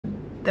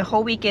the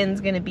whole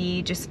weekend's gonna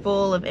be just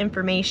full of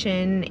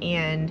information.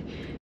 And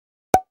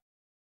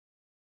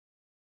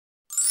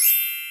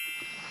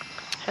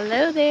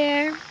hello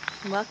there,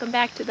 welcome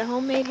back to the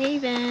Homemade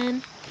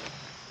Haven.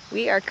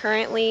 We are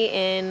currently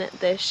in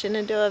the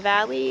Shenandoah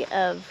Valley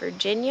of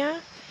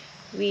Virginia.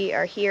 We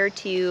are here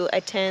to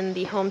attend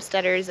the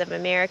Homesteaders of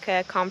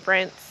America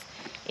conference,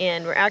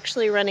 and we're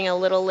actually running a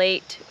little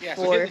late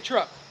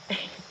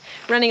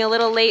running a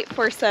little late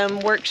for some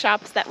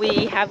workshops that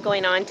we have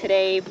going on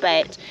today,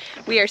 but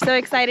we are so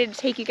excited to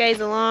take you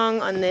guys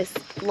along on this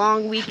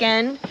long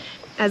weekend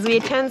as we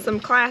attend some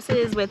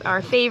classes with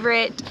our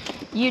favorite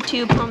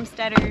YouTube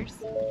homesteaders.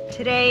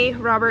 Today,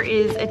 Robert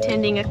is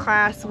attending a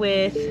class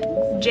with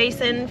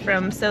Jason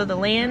from Sow the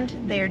Land.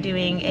 They are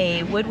doing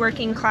a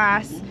woodworking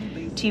class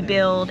to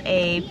build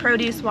a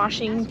produce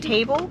washing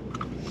table.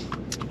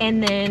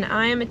 And then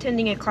I am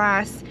attending a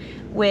class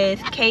with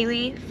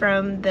Kaylee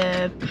from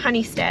the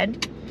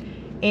Honeystead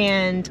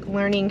and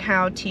learning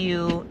how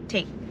to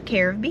take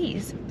care of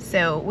bees.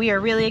 So we are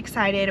really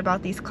excited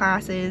about these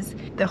classes.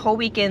 The whole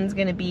weekend's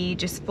gonna be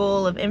just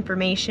full of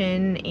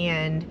information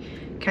and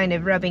kind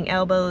of rubbing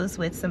elbows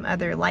with some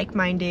other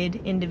like-minded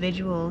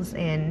individuals,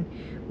 and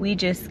we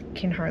just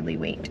can hardly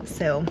wait.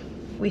 So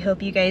we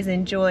hope you guys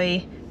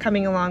enjoy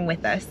coming along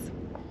with us.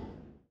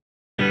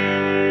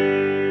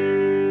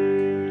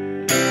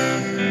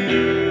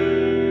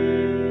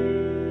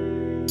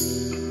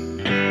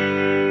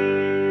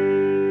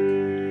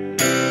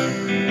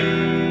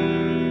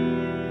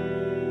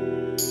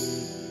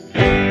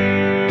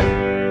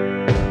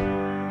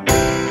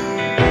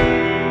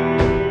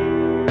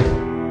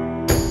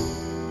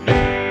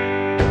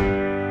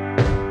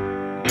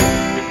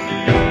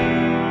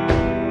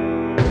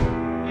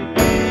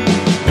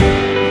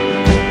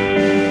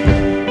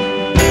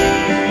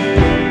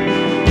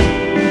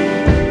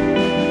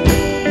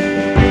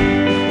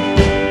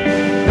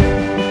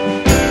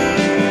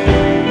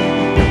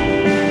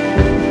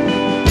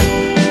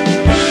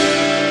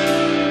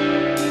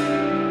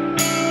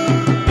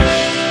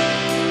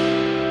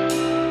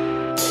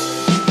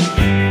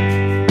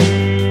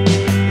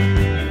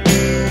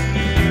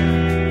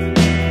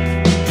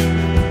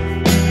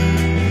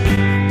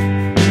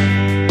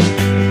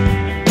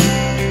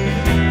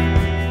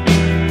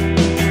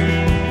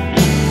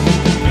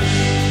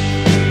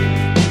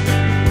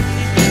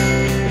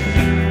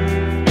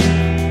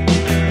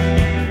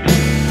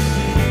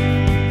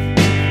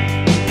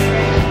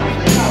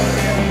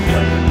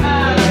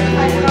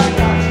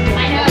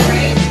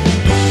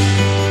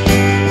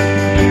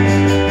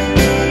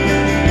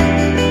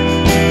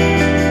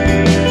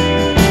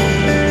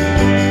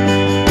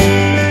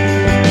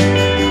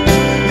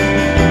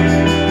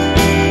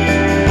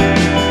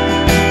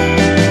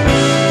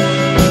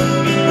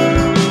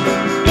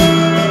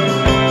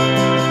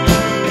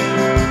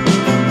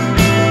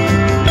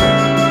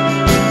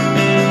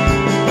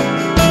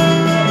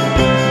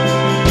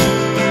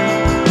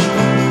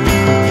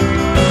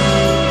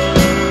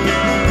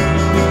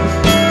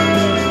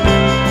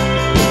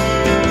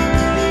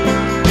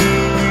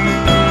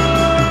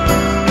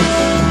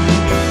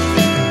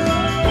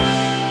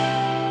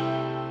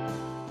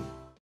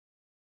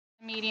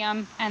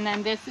 Medium, and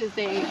then this is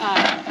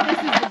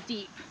a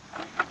deep.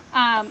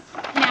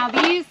 Now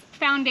these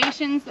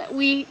foundations that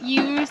we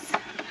use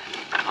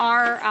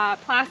are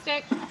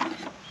plastic.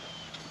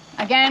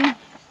 Again,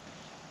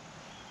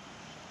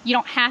 you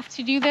don't have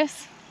to do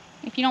this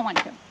if you don't want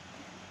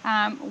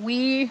to.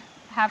 We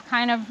have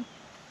kind of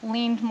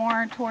leaned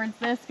more towards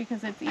this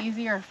because it's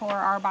easier for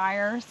our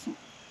buyers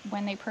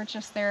when they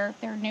purchase their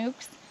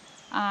nukes.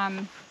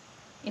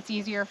 It's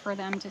easier for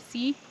them to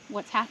see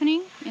what's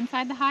happening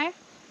inside the hive.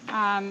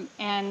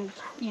 And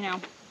you know,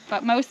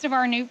 but most of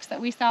our nukes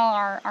that we sell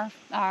are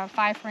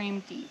 5-frame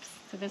deeps.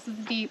 So this is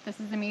the deep,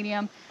 this is the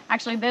medium.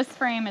 Actually, this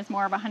frame is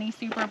more of a honey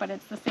super, but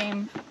it's the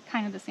same,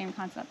 kind of the same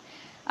concept.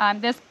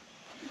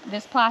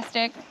 This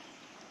plastic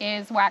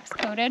is wax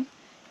coated,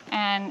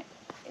 and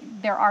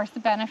there are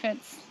some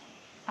benefits,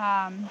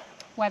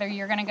 whether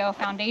you're gonna go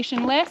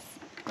foundationless,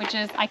 which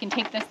is I can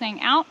take this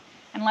thing out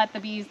and let the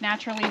bees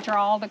naturally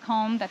draw the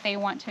comb that they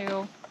want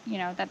to, you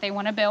know, that they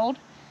want to build.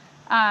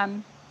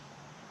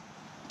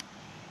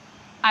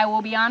 I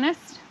will be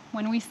honest,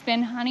 when we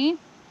spin honey,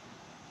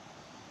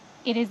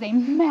 it is a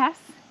mess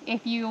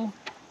if you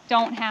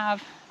don't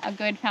have a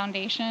good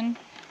foundation,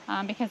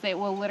 because it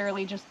will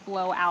literally just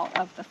blow out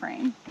of the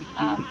frame.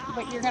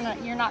 But you're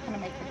not gonna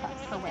make the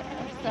cuts for winter.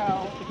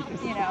 So,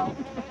 you know,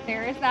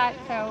 there is that.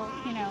 So,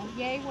 you know,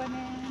 yay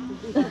women.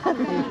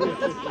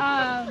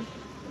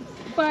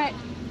 But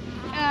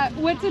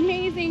what's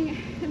amazing,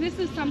 this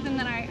is something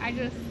that I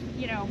just,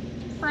 you know,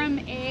 from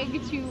egg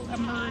to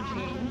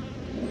emerging,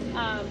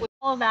 with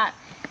all that,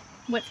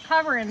 what's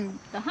covering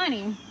the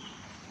honey,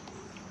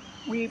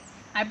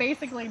 I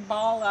basically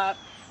ball up,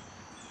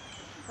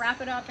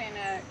 wrap it up in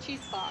a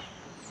cheesecloth.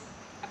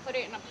 I put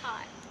it in a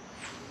pot,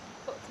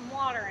 put some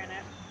water in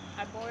it,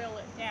 I boil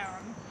it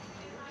down.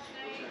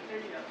 So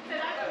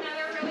that's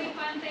another really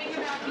fun thing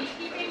about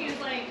beekeeping is,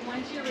 like,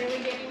 once you're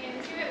really getting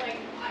into it, like,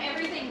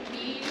 everything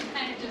bees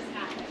kind of just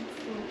happens.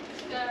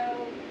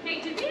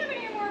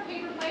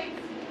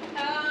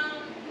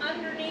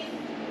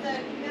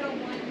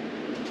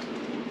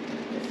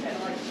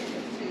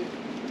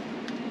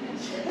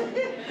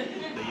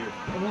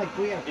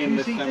 in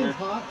the summer.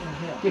 Hot in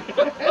here.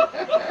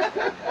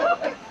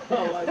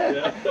 Oh, like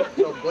that.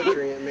 So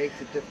butchering it makes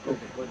it difficult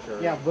to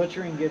butcher. Yeah,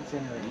 butchering gets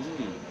in there.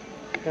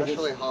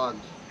 Especially hogs.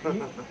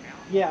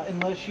 Yeah,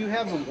 unless you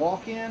have a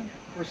walk-in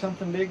or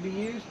something big to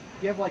use,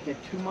 you have like a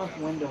 2-month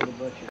window to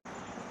butcher.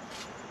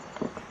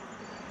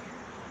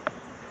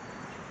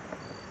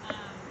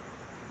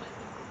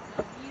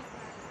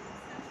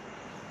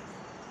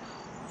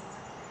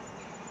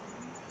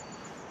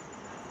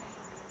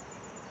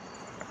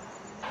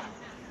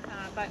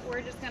 But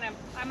we're just gonna,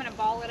 I'm gonna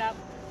ball it up.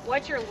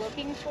 What you're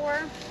looking for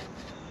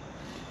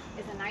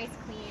is a nice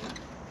clean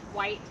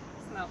white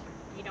smoke.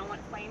 You don't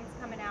want flames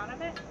coming out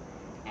of it,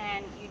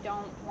 and you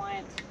don't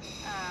want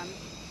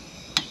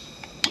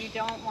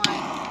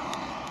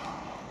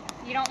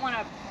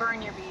to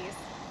burn your bees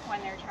when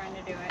they're trying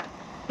to do it.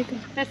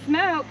 The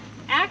smoke,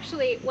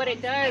 actually, what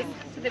it does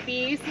to the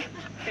bees,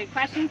 good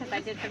question, because I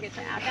did forget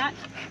to add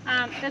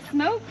that. The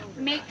smoke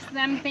makes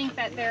them think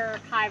that their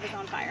hive is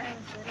on fire.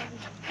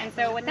 And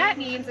so what that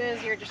means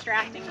is you're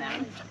distracting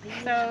them.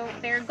 So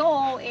their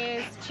goal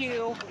is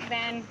to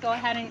then go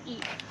ahead and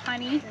eat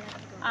honey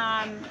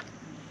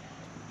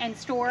and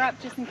store up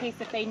just in case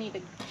if they need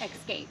to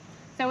escape.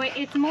 So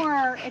it's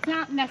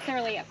not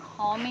necessarily a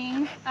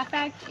calming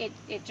effect, it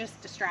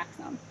just distracts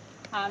them.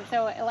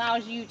 So it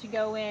allows you to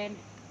go in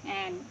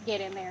and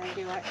get in there and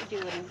do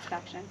an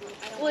inspection.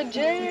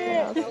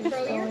 Legit.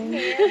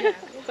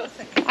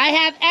 I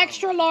have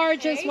extra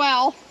large as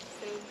well.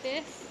 So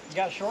this. You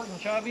got short and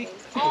chubby?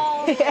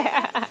 Oh,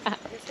 Yeah.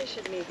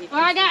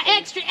 Well, I got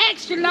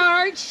extra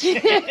large. doing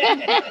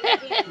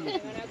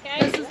okay?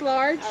 This is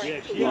large.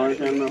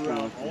 Large, I don't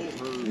know.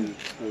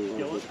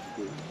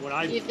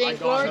 You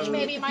think large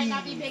maybe might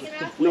not be big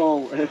enough?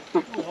 No.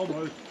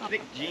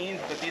 Thick jeans,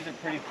 but these are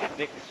pretty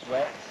thick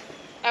sweats.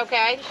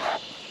 Okay.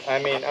 I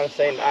mean, I'm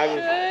saying I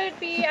would. Should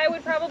be, I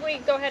would probably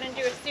go ahead and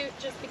do a suit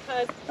just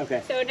because.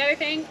 Okay. So another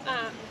thing,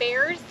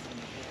 bears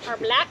are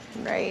black.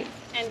 Right.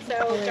 And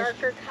so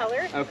darker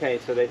color. Okay,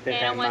 so they think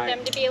And I I want might.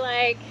 them to be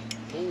like,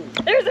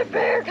 there's a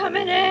bear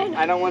coming in.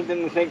 I don't want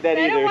them to think that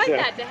I either. don't want so.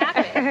 that to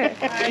happen.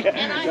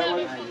 And I have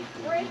a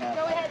break.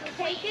 Go ahead and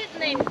take it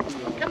and then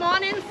come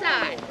on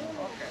inside.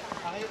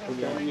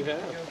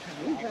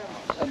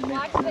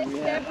 Watch this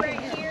step right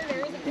here.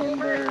 There is a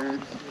clover.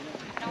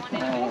 I don't want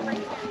anything to break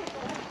there.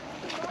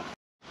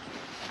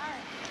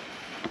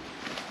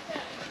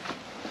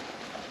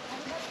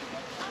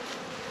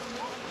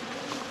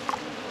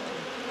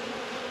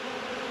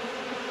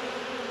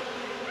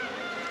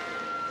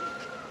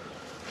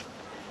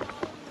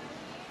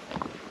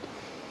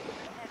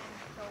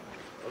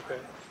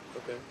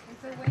 Okay. And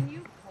so when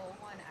you pull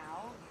one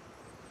out,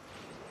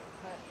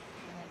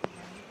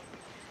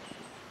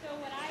 So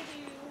what I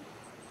do,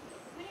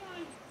 depending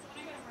on when I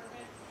go to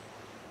harvest,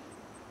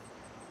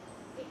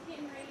 it's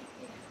getting ready to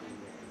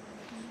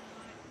there's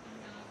not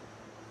enough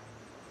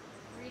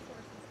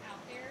resources out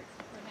there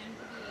for them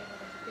to be able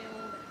to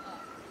build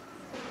up.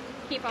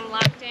 Keep them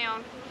locked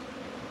down,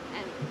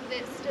 and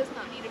this does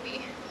not need to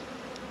be.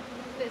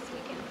 This we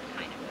can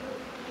kind of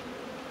move.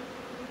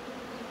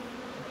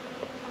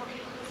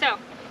 Okay. So,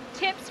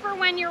 tips for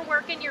when you're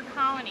working your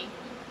colony.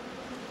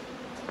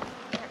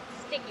 That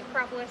sticky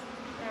propolis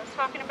that I was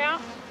talking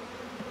about,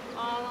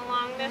 all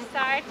along this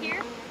side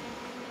here.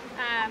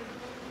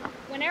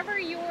 Whenever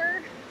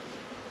you're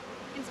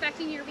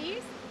inspecting your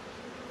bees,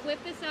 flip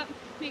this up,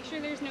 make sure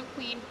there's no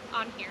queen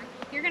on here.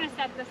 You're gonna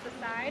set this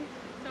aside.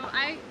 So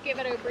I give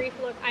it a brief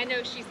look. I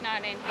know she's not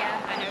in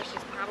here. I know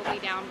she's probably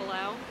down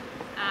below.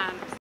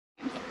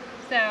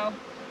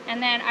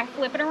 And then I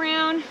flip it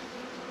around.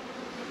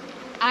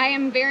 I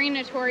am very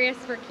notorious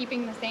for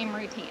keeping the same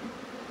routine.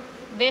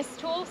 This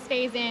tool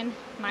stays in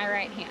my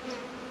right hand.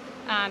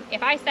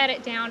 If I set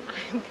it down,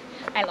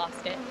 I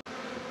lost it.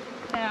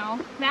 So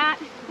that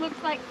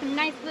looks like some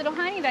nice little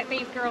honey that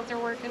these girls are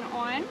working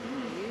on.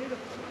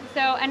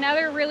 So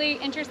another really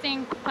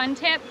interesting fun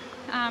tip,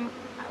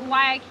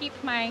 why I keep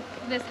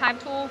this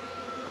hive tool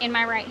in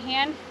my right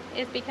hand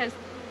is because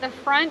the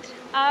front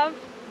of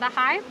the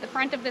hive, the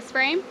front of this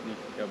frame,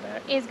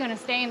 is going to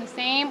stay in the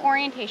same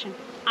orientation.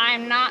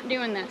 I'm not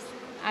doing this.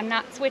 I'm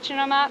not switching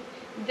them up.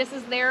 This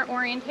is their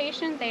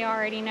orientation. They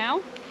already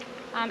know.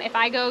 If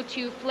I go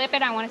to flip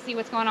it, I want to see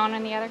what's going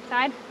on the other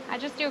side. I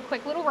just do a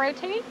quick little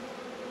rotate.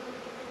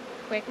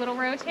 Quick little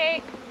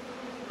rotate.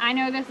 I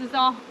know this is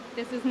not,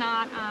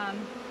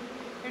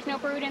 there's no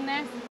brood in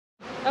this.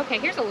 Okay,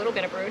 here's a little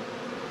bit of brood.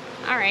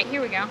 All right,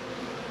 here we go.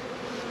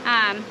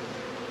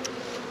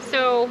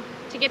 So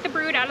to get the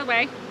brood out of the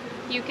way,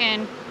 you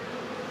can,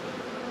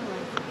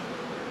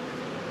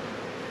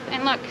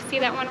 and look, see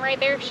that one right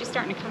there? She's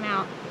starting to come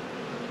out.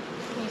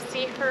 You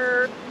see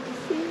her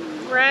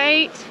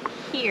right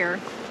here.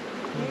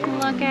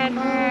 Look at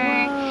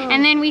her.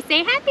 And then we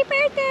say, happy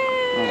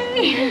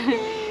birthday!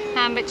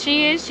 But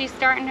she's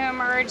starting to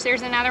emerge.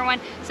 There's another one.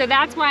 So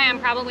that's why I'm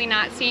probably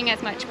not seeing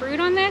as much brood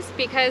on this,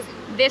 because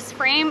this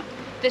frame,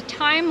 the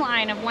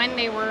timeline of when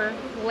they were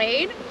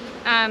laid,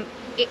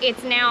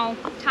 it's now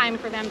time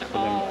for them to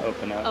all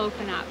open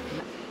up.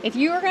 If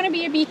you are going to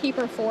be a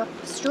beekeeper for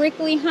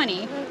strictly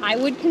honey, I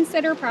would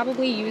consider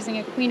probably using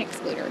a queen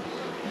excluder.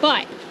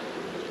 But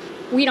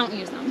we don't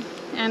use them.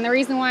 And the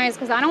reason why is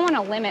because I don't want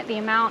to limit the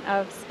amount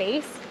of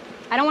space.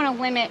 I don't want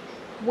to limit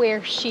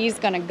where she's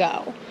going to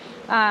go.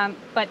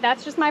 But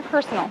that's just my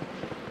personal.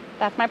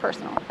 That's my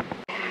personal.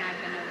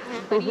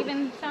 But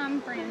even some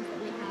friends that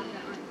we have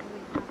that aren't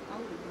really all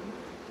of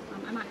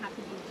them, I might have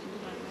to do two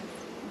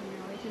harvests. You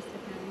know, it just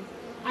depends.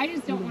 I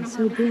just don't want to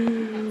harvest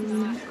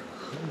it.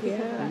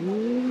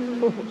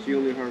 She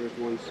only harvests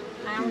once.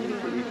 I only do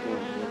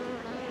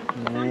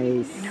one.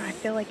 Nice. You know, I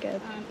feel like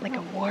a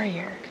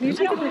warrior. Can you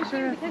take a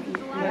picture? Because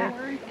it's a lot of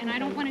work, and I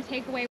don't want to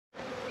take away. Up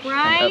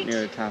Right?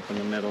 near the top in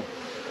the middle.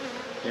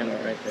 Yeah,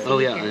 right there. Oh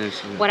yeah, I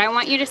understand. What I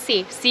want you to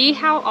see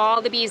how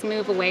all the bees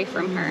move away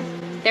from her.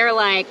 They're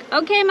like,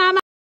 okay, mama.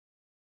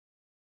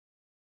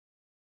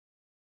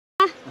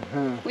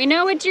 We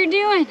know what you're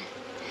doing.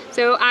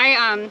 So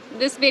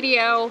this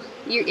video,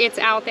 it's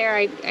out there.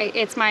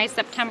 It's my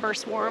September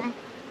swarm.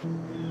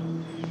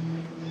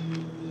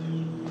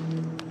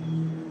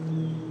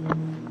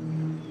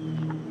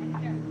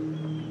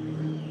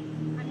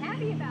 I'm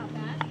happy about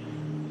that.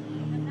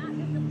 I'm not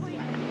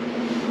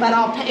disappointed.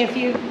 But if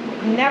you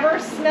never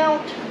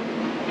smelt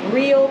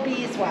real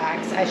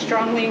beeswax, I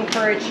strongly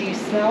encourage you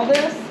smell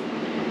this,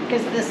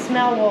 because the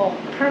smell will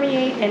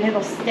permeate and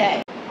it'll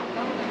stay.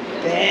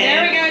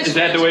 There we go. Is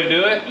that the way to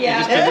do it? Yeah.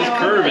 Just 'cause it's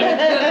curving.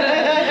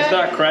 It's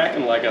not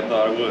cracking like I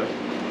thought it would.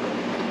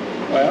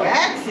 Well,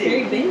 That's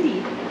very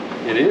bendy.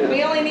 it is.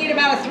 We only need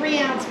about a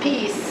 3-ounce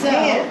piece, so.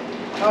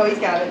 Oh, he's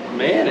got it.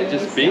 Man, it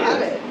just bends.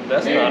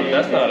 That's not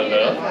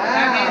enough.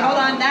 Okay, hold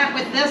on, that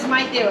with this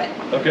might do it.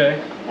 Okay,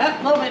 A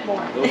little bit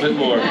more. a little bit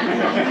more.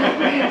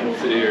 Let's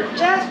see here.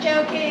 Just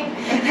joking.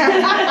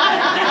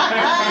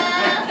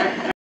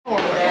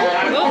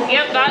 Oh,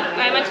 yep,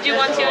 I meant to do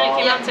one too and it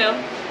came out too.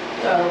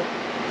 So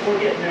we're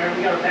getting there.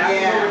 We got a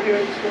bathroom over here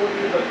at the school,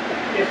 but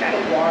it's got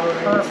water.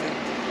 Perfect.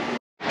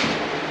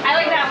 I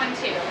like that one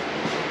too.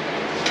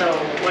 So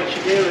what you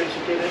do is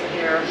you get in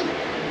here.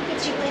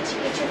 Get your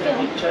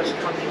And you just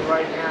come in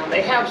right now.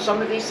 They have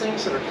some of these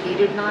things that are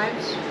heated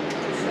knives,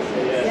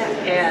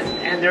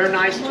 and they're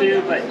nice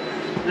too. But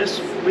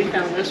we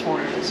found this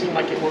one, and it seemed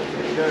like it worked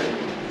pretty good.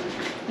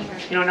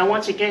 You know, now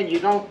once again, you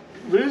don't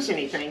lose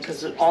anything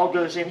because it all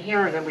goes in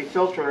here, and then we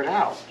filter it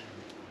out.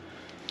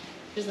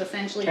 Just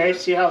essentially Okay,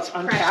 see how it's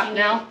uncapped crushing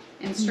now?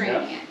 it and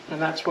straining it.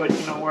 And that's what,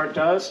 you know, where it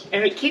does.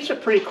 And it keeps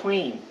it pretty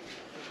clean.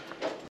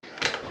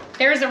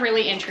 There's a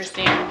really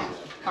interesting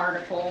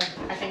article.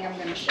 I think I'm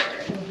going to share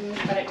it.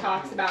 But it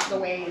talks about the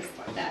ways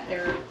that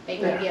they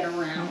can get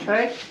around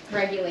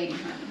regulating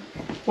honey.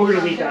 We're going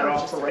to leave that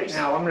off for right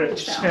now. I'm going to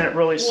spin it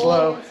really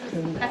slow.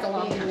 That's a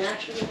long time.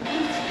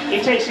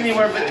 It takes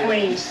anywhere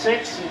between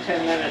 6 and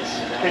 10 minutes,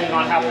 depending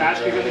on how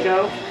fast you're going to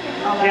go.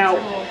 Now,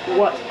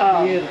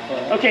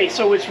 okay,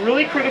 so it's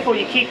really critical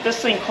you keep this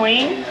thing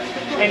clean,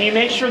 and you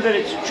make sure that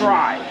it's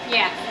dry.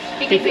 Yeah,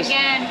 because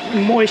again,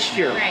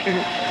 moisture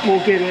will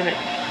get in it.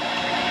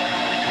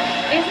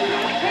 Isn't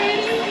that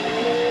pretty?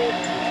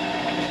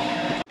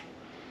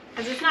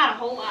 Because it's not a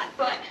whole lot,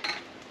 but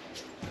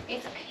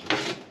it's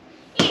okay.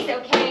 It's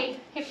okay.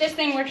 If this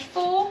thing were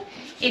full,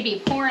 it'd be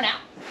pouring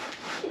out.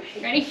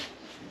 Ready?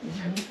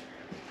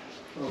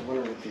 Oh, what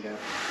do we do that?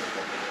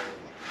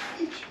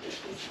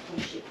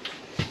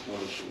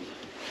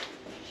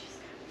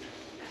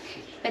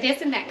 But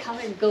isn't that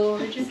color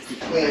gorgeous?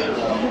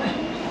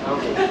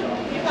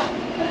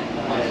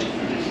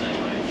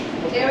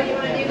 Dale, you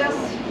want to do this?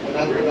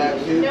 That's the back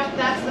too? Nope,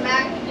 that's the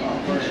back.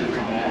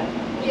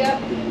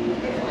 Yep.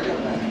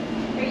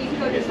 Here, you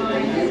put it on.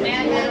 And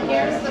then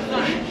here's the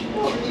front.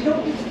 You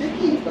don't get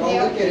sticky, but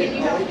I'll look at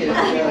it. I'll look at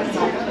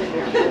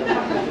it.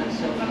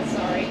 I'm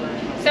sorry.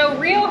 So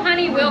real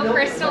honey will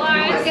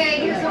crystallize.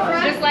 Okay, here's the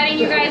front. Just letting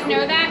you guys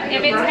know that.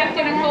 If it's kept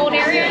in a cold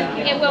area,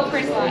 it will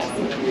crystallize.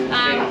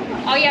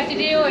 All you have to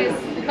do is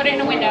put it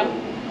in a window.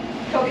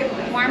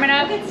 Warm it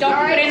up. Don't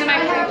put it in the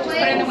microwave. Just put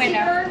it in the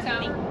window.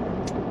 So.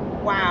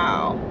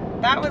 Wow,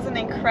 that was an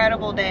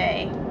incredible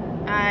day.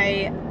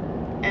 I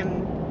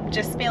am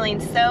just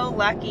feeling so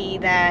lucky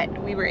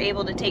that we were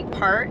able to take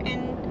part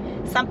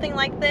in something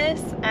like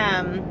this.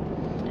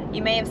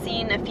 You may have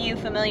seen a few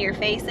familiar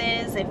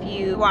faces if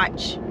you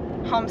watch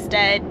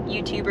Homestead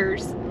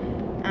YouTubers.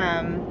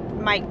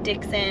 Mike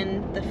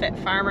Dixon, the Fit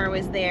Farmer,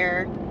 was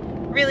there.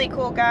 Really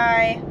cool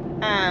guy.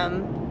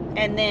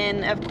 And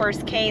then of course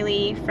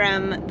Kaylee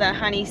from the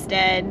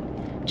Honeystead.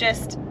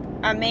 Just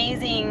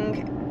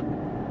amazing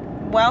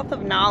wealth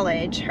of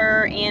knowledge.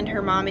 Her and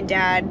her mom and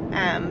dad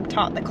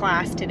taught the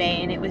class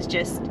today, and it was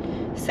just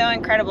so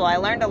incredible. I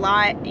learned a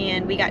lot,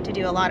 and we got to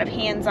do a lot of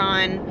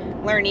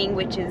hands-on learning,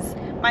 which is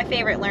my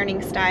favorite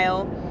learning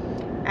style.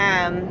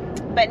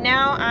 But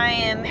now I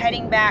am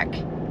heading back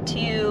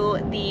to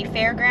the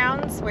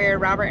fairgrounds where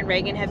Robert and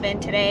Reagan have been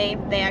today.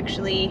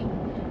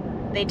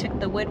 They took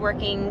the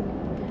woodworking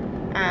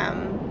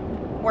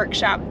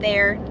workshop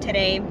there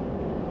today,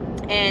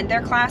 and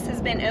their class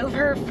has been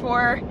over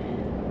for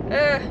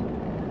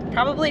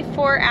probably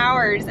 4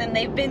 hours, and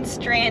they've been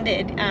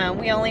stranded.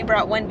 We only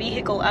brought one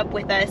vehicle up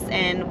with us,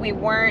 and we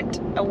weren't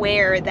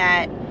aware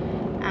that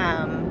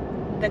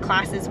the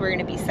classes were going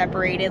to be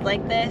separated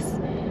like this.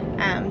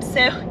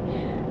 So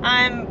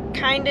I'm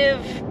kind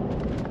of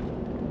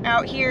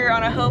out here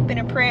on a hope and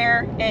a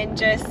prayer, and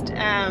just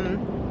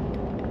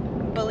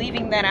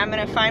believing that I'm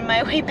going to find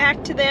my way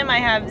back to them. I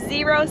have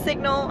 0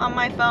 signal on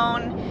my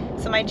phone,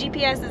 so my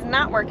GPS is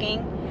not working,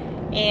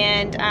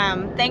 and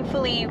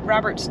thankfully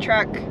Robert's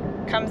truck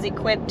comes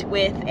equipped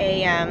with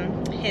a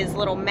his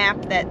little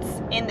map that's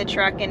in the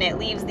truck, and it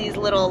leaves these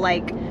little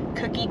like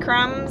cookie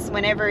crumbs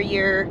whenever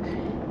you're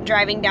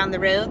driving down the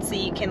road, so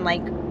you can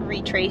like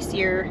retrace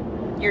your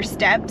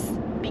steps,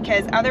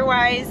 because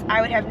otherwise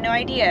I would have no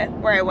idea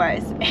where I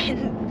was.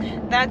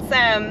 And that's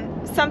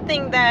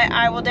something that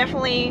I will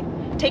definitely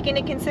take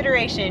into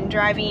consideration,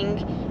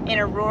 driving in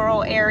a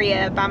rural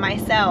area by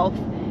myself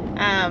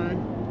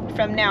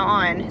from now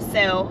on.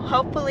 So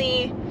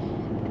hopefully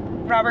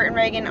Robert and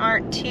Reagan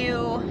aren't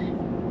too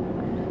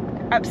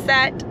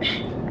upset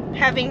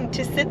having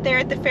to sit there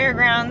at the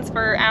fairgrounds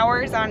for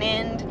hours on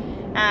end.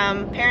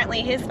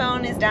 Apparently his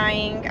phone is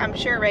dying. I'm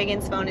sure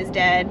Reagan's phone is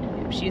dead.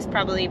 She's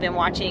probably been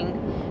watching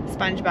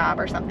SpongeBob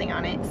or something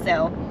on it,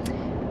 so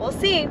we'll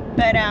see.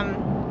 But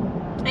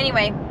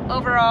anyway,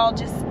 overall,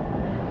 just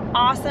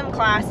awesome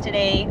class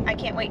today. I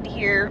can't wait to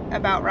hear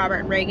about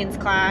Robert and Reagan's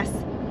class,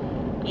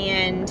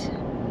 and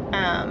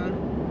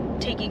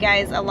take you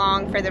guys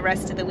along for the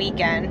rest of the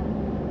weekend.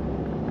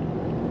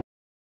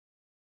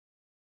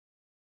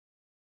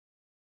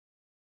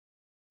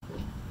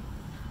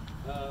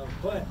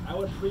 But I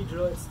would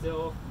pre-drill it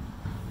still,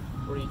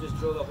 where you just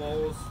drill the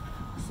holes,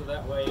 so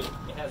that way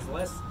it has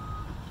less,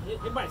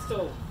 it might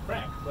still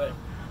crack, but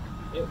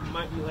it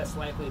might be less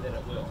likely that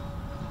it will.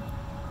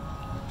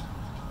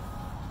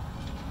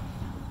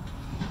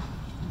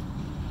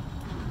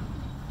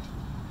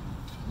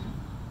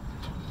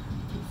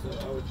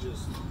 So I would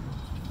just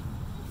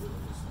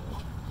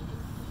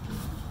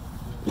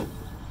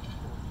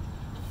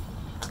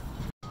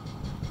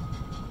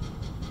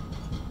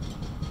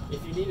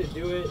if you need to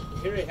do it,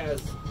 here it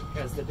has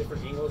the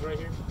different angles right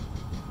here.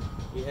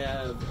 You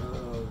have,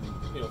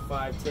 you know,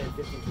 5, 10,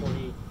 15,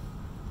 20,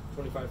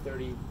 25,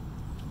 30.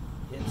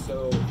 And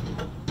so,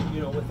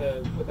 you know, with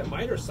a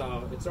miter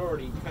saw, it's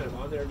already kind of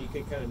on there, and you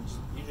can kind of,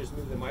 you just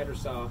move the miter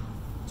saw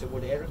to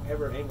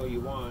whatever angle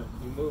you want.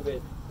 You move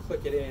it,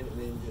 click it in,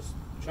 and then just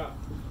chop.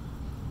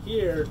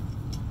 Here,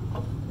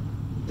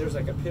 there's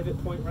like a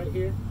pivot point right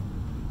here.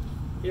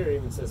 Here it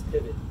even says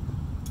pivot.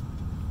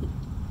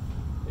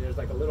 And there's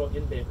like a little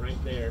indent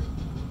right there.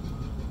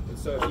 And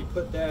so if you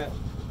put that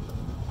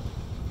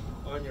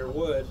on your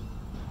wood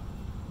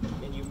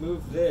and you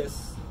move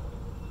this,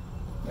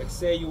 like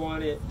say you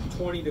want it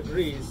 20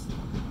 degrees,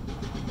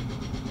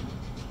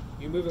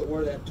 you move it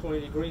where that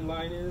 20-degree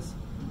line is,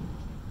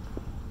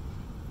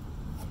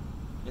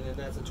 and then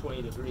that's a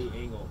 20-degree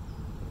angle.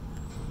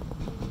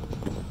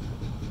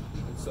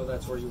 And so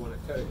that's where you want to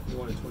cut it. If you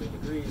want it 20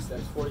 degrees,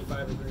 that's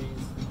 45 degrees.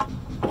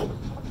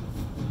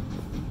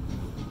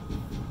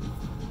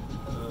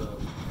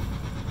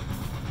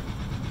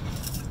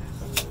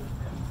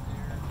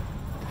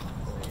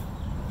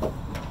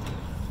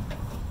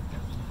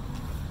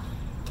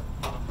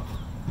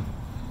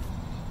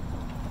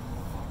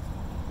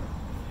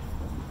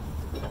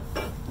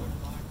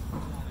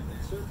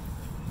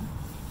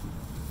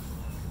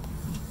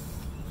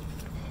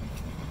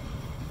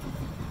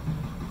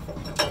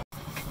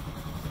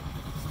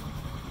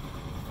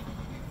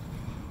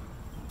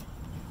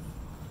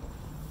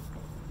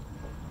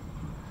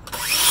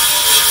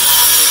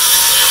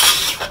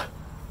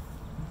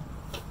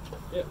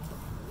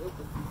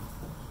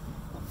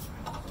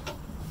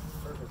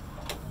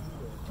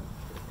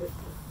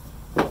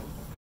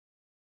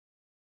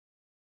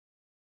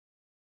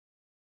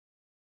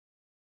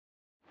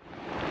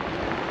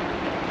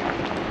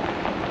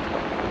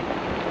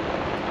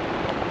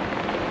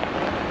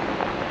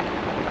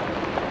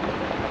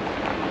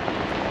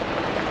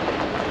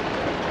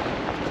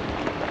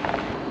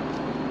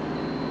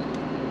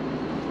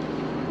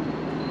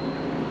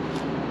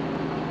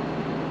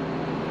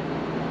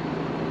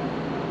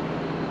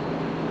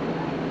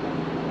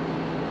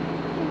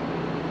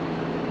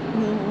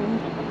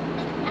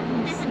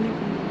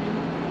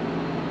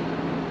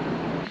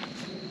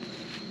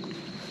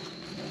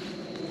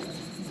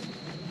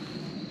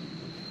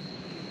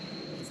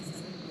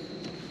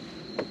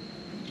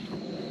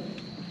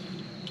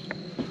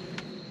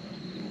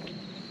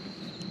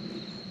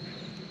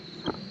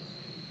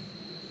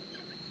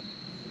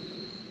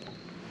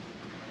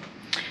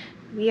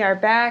 We are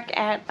back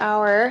at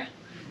our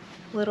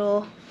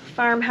little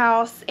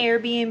farmhouse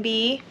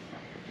Airbnb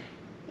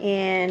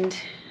and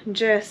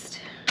just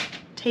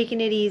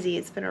taking it easy.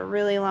 It's been a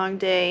really long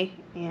day,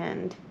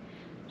 and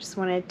just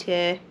wanted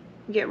to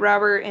get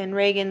Robert and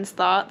Reagan's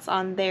thoughts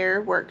on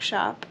their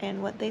workshop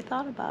and what they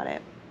thought about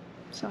it.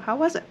 So how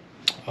was it?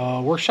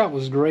 Workshop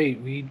was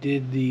great. We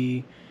did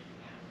the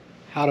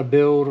how to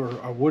build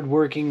or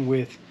woodworking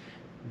with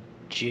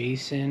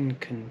Jason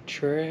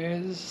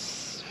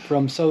Contreras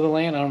from Sow the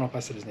Land. I don't know if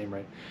I said his name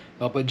right,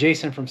 but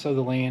Jason from Sow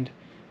the Land.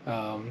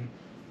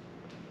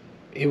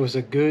 It was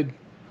a good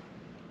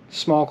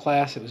small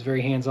class. It was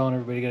very hands-on.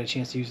 Everybody got a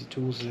chance to use the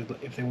tools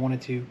if they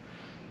wanted to.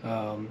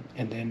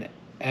 And then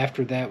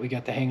after that, we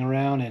got to hang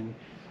around and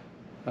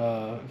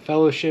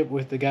fellowship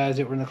with the guys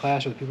that were in the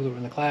class, or the people that were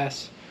in the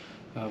class,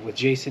 with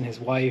Jason, his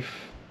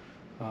wife,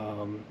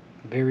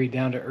 very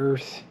down to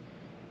earth.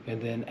 And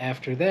then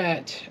after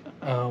that,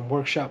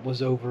 workshop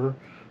was over.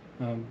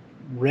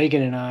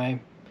 Reagan and I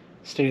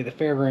stayed at the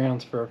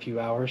fairgrounds for a few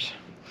hours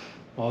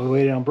while we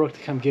waited on Brooke to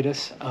come get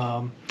us.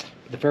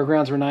 The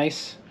fairgrounds were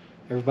nice.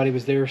 Everybody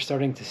was there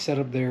starting to set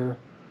up their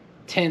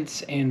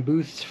tents and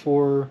booths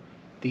for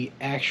the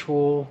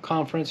actual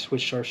conference,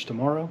 which starts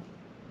tomorrow.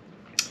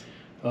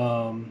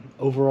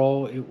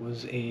 Overall, it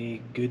was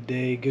a good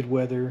day, good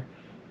weather,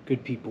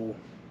 good people.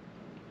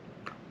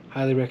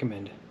 Highly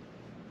recommend.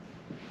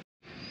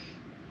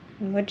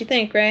 What'd you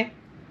think, Ray?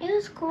 It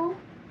was cool.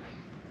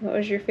 What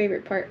was your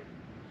favorite part?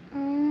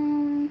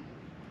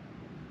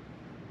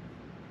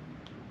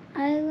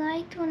 I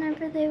liked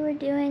whenever they were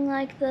doing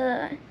like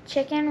the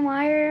chicken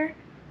wire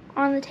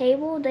on the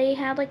table. They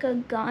had like a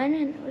gun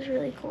and it was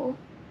really cool.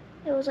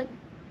 It was like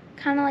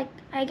kind of like,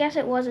 I guess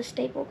it was a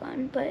staple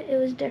gun, but it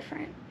was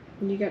different.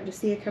 You got to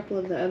see a couple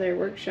of the other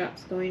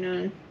workshops going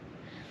on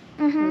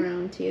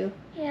around too.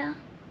 Yeah.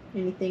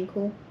 Anything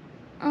cool?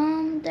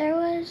 There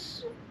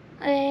was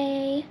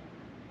a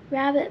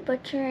rabbit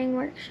butchering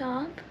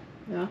workshop.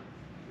 Yeah.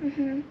 What'd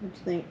you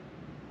think?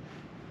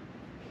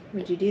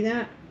 Would you do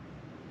that?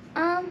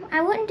 I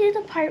wouldn't do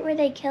the part where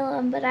they kill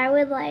them, but I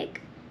would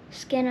like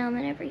skin them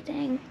and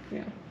everything.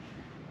 Yeah.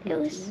 It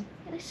was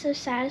so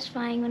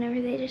satisfying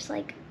whenever they just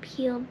like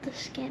peeled the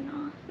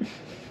skin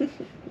off.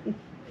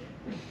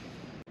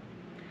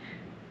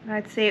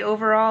 I'd say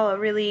overall a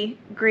really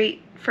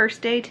great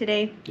first day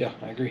today. Yeah,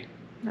 I agree.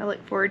 I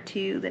look forward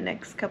to the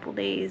next couple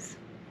days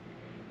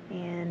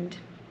and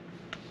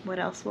what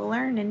else we'll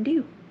learn and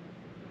do.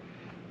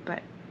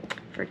 But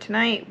for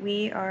tonight,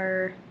 we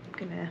are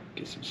gonna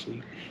get some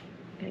sleep.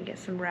 Gonna get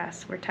some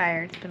rest. We're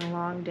tired. It's been a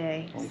long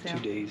day. Only 2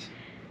 days.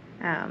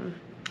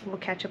 We'll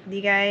catch up with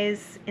you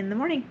guys in the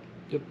morning.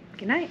 Yep.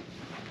 Good night.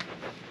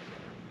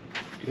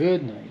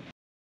 Good night.